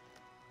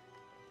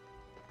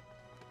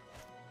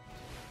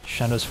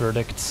 Shadow's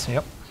Verdict,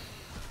 yep,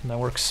 that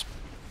works.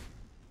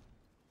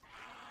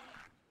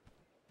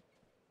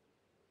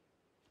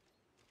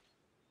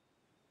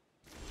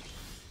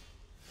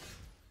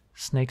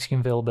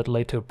 Snakeskin Veil a bit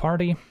late to a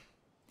party.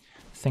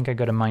 I think I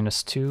got a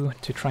 -2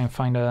 to try and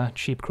find a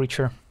cheap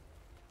creature.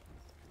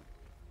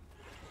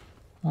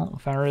 Well,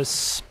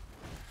 Varis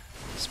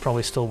is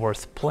probably still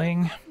worth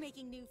playing,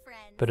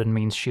 but it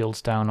means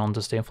shields down on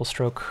Disdainful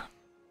Stroke.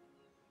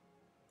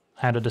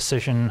 Had a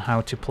decision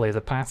how to play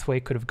the pathway,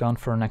 could have gone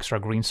for an extra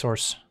green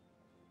source,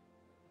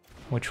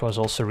 which was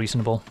also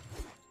reasonable.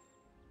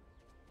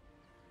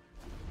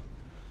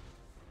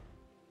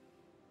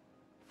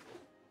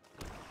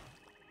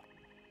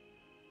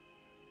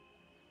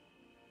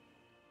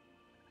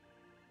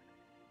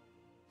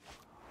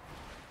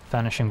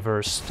 Vanishing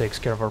Verse takes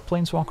care of our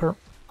Planeswalker.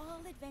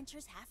 All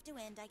adventures have to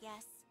end, I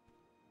guess.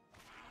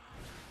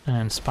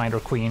 And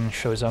Spider Queen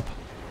shows up.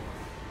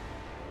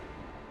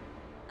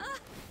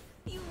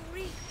 You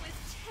reek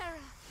with terror.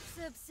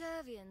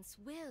 Subservience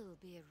will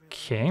be a reward.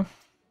 Okay.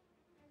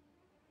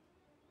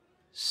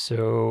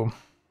 So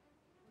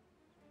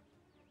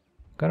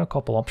got a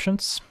couple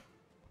options.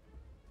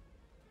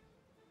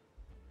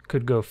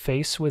 Could go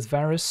face with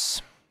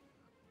Varis.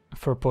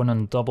 For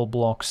opponent double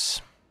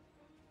blocks.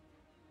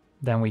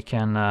 Then we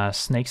can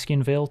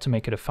Snakeskin Veil to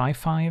make it a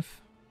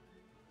 5/5.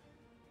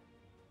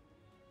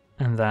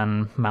 And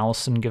then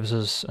Malison gives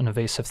us an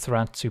evasive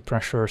threat to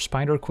pressure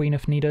Spider Queen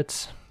if needed.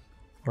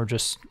 Or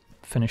just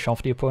finish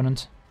off the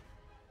opponent.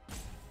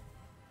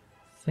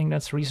 I think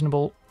that's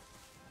reasonable.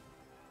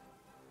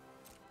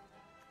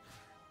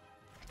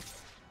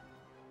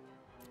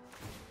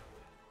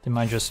 They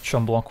might just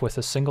chum block with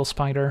a single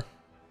spider.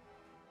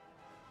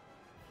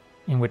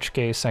 In which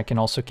case I can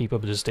also keep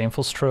up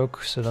Disdainful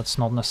Stroke, so that's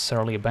not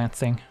necessarily a bad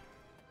thing.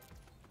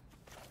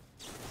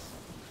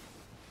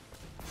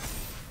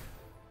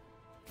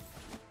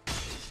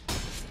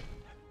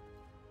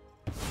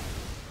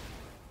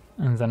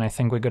 And then I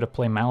think we gotta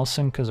play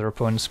Malison, because our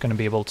opponent's gonna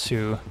be able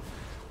to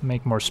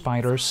make more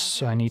spiders,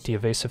 so I need the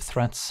evasive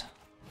threats.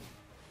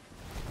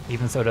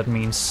 Even though that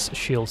means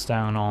shields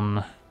down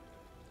on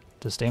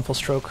Disdainful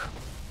Stroke.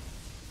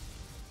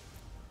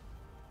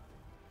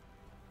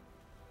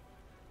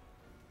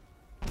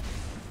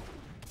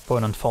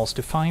 Opponent falls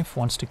to 5,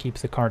 wants to keep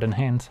the card in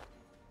hand.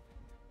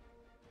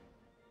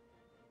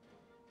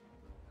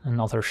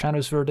 Another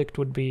Shadow's Verdict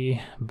would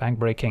be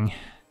backbreaking.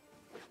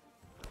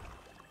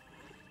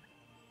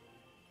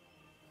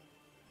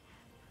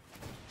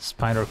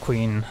 Spider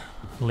Queen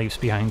leaves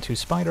behind 2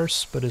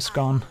 spiders, but is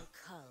gone.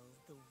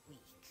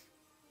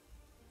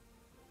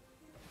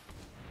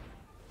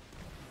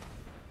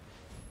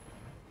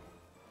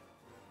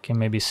 Okay,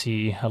 maybe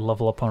see a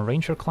level up on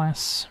Ranger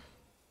class.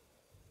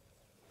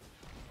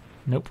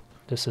 Nope,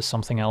 this is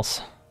something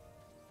else.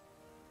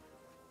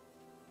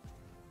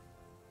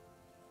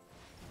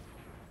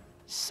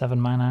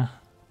 Seven mana.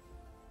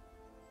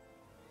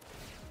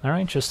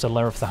 Alright, just a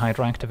Lair of the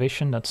Hydra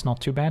activation, that's not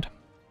too bad.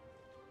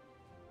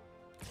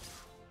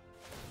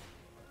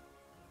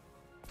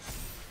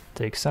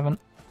 Take 7.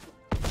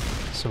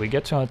 So we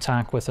get to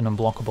attack with an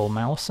unblockable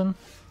Malison.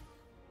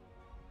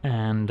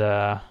 And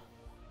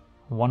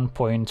 1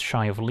 point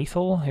shy of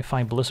lethal if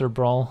I Blizzard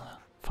Brawl.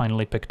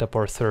 Finally picked up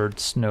our 3rd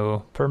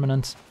snow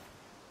permanent.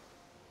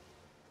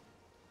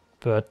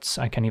 But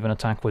I can even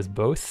attack with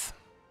both.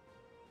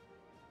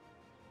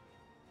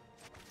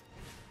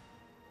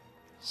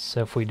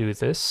 So if we do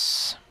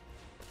this,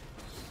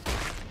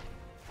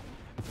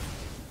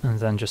 and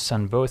then just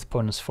send both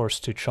opponents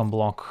forced to chum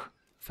block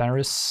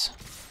Varis,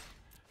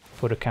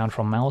 put a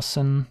counter on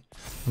Malison,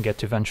 and get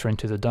to venture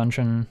into the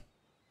dungeon,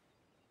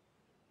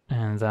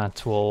 and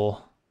that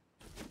will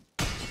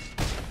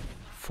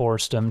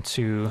force them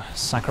to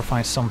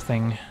sacrifice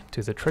something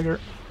to the trigger.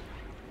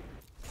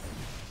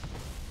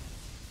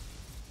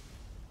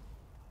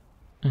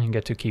 And you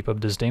get to keep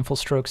up Disdainful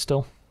Stroke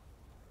still.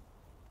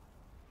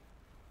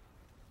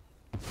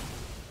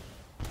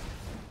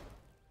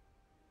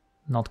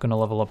 Not gonna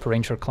level up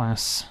Ranger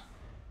class.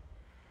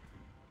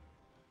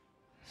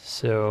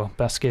 So,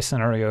 best case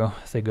scenario,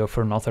 they go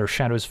for another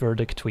Shadow's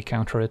Verdict, we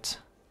counter it.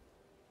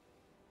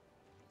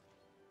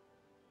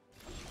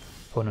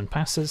 Opponent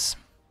passes.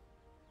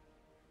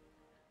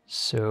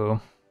 So,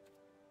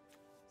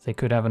 they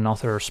could have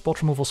another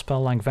spot removal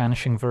spell like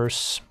Vanishing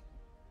Verse,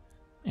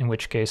 in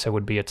which case I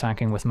would be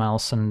attacking with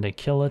Malison, they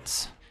kill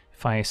it.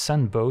 If I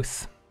send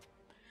both,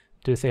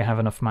 do they have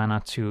enough mana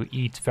to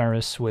eat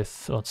Varis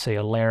with, let's say,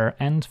 a Lair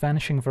and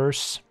Vanishing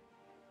Verse?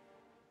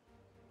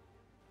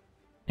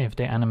 If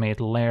they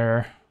animate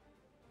Lair,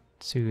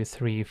 2,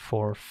 3,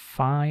 4,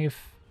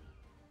 5,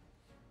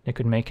 they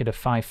could make it a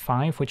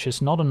 5/5, which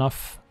is not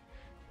enough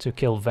to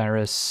kill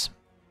Varis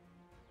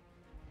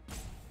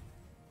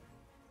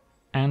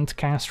and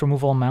cast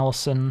removal on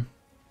Malison,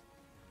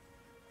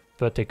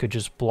 but they could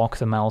just block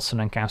the Malison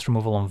and cast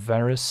removal on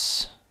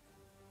Varis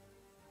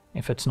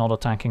if it's not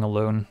attacking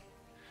alone.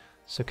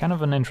 So kind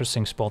of an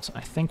interesting spot.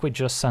 I think we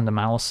just send a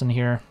Malison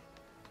here.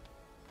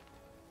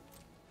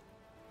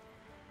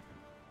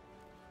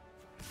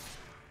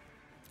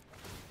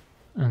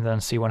 And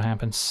then see what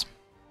happens.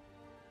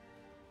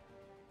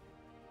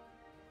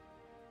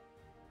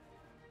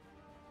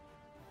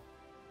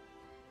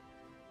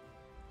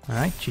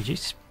 Alright,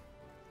 GG's.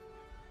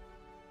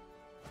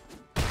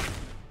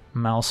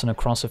 Malison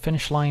across the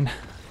finish line.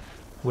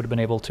 Would have been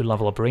able to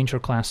level up Ranger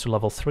class to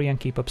level 3 and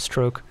keep up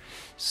Stroke.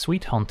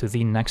 Sweet, on to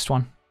the next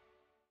one.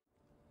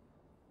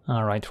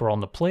 Alright, we're on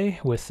the play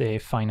with a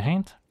fine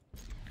hand.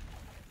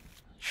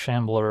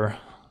 Shambler,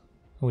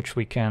 which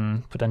we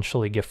can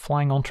potentially give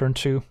flying on turn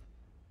 2.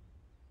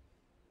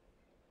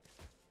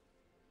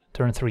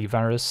 Turn 3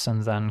 Varis,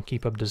 and then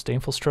keep up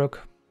Disdainful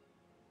Stroke.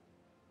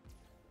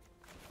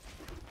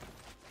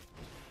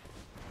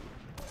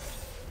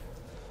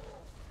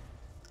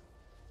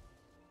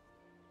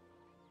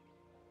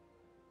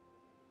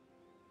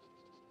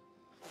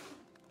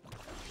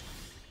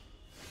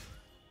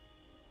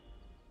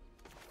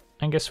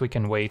 I guess we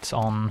can wait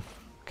on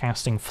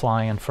casting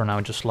Fly and for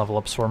now just level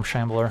up Swarm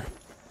Shambler,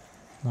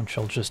 which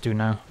I'll just do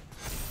now.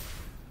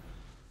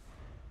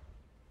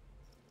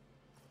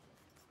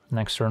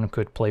 Next turn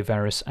could play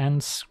Varis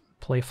and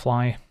play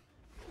Fly.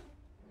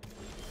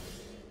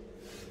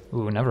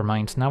 Ooh, never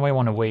mind. Now I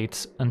want to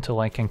wait until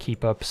I can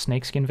keep up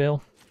Snakeskin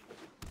Veil.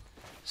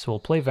 So we'll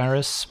play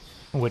Varis,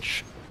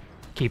 which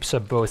keeps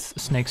up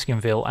both Snakeskin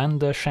Veil and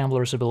the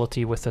Shambler's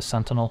ability with the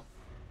Sentinel.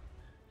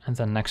 And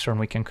then next turn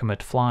we can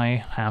commit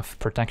Fly, have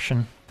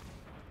protection.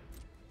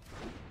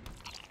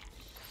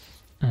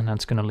 And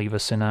that's gonna leave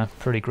us in a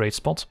pretty great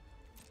spot.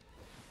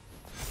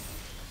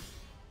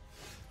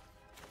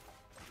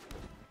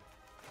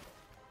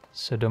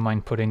 So don't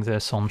mind putting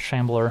this on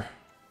Shambler.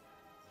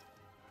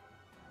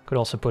 Could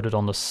also put it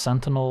on the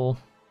Sentinel.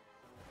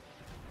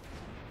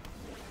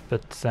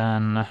 But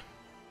then...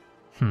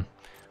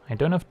 I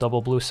don't have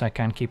double blue, so I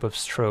can't keep up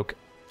Stroke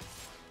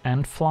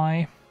and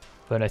Fly.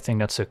 But I think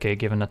that's okay,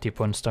 given that the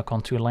opponent's stuck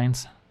on 2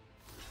 lanes.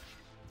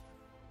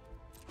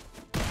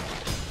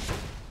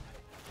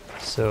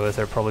 So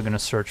they're probably going to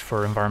search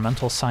for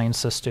Environmental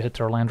Sciences to hit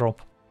their land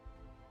drop.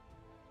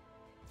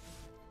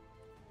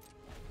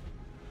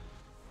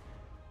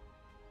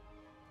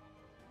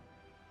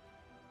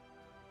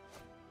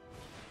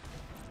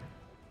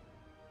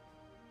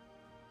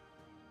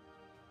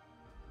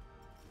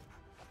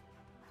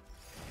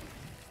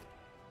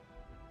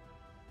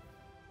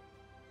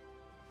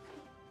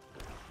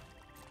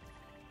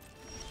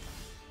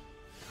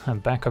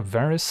 And back up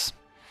Varis.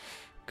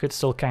 Could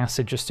still cast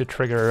it just to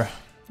trigger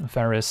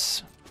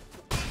Varis.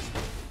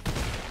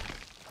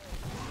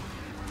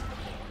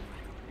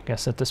 I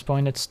guess at this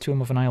point it's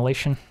Tomb of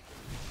Annihilation.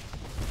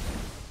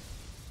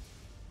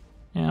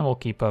 Yeah, we'll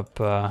keep up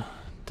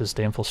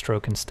Disdainful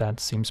Stroke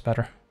instead, seems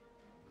better.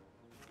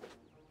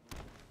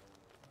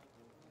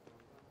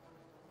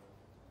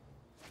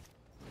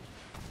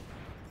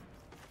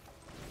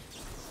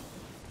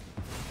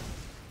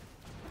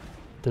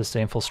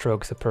 Disdainful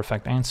Stroke, the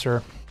perfect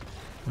answer.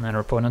 And then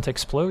our opponent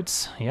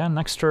explodes. Yeah,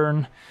 next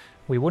turn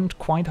we wouldn't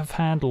quite have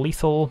had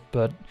lethal,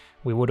 but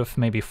we would have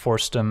maybe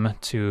forced them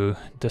to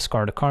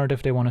discard a card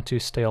if they wanted to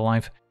stay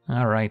alive.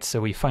 Alright,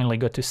 so we finally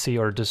got to see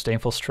our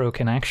Disdainful Stroke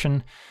in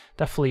action.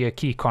 Definitely a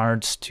key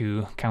card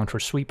to counter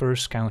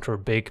sweepers, counter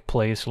big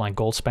plays like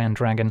Goldspan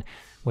Dragon,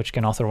 which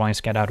can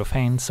otherwise get out of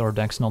hand, so our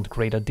deck's not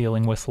great at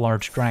dealing with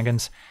large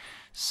dragons.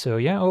 So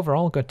yeah,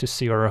 overall good to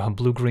see our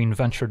blue-green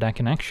venture deck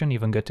in action,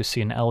 even good to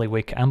see an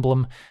Ellywick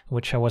emblem,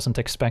 which I wasn't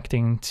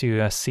expecting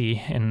to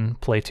see in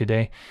play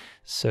today.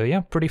 So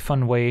yeah, pretty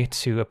fun way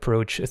to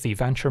approach the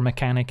venture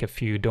mechanic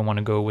if you don't want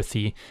to go with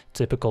the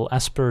typical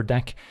Esper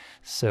deck.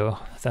 So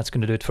that's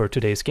going to do it for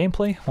today's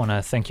gameplay. Want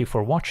to thank you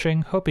for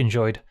watching, hope you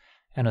enjoyed,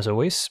 and as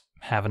always,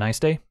 have a nice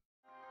day.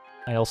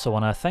 I also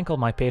want to thank all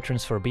my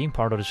patrons for being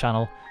part of the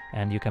channel,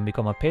 and you can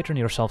become a patron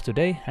yourself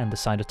today and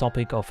decide the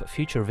topic of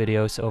future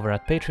videos over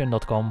at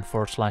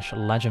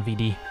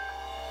patreon.com/LegenVD.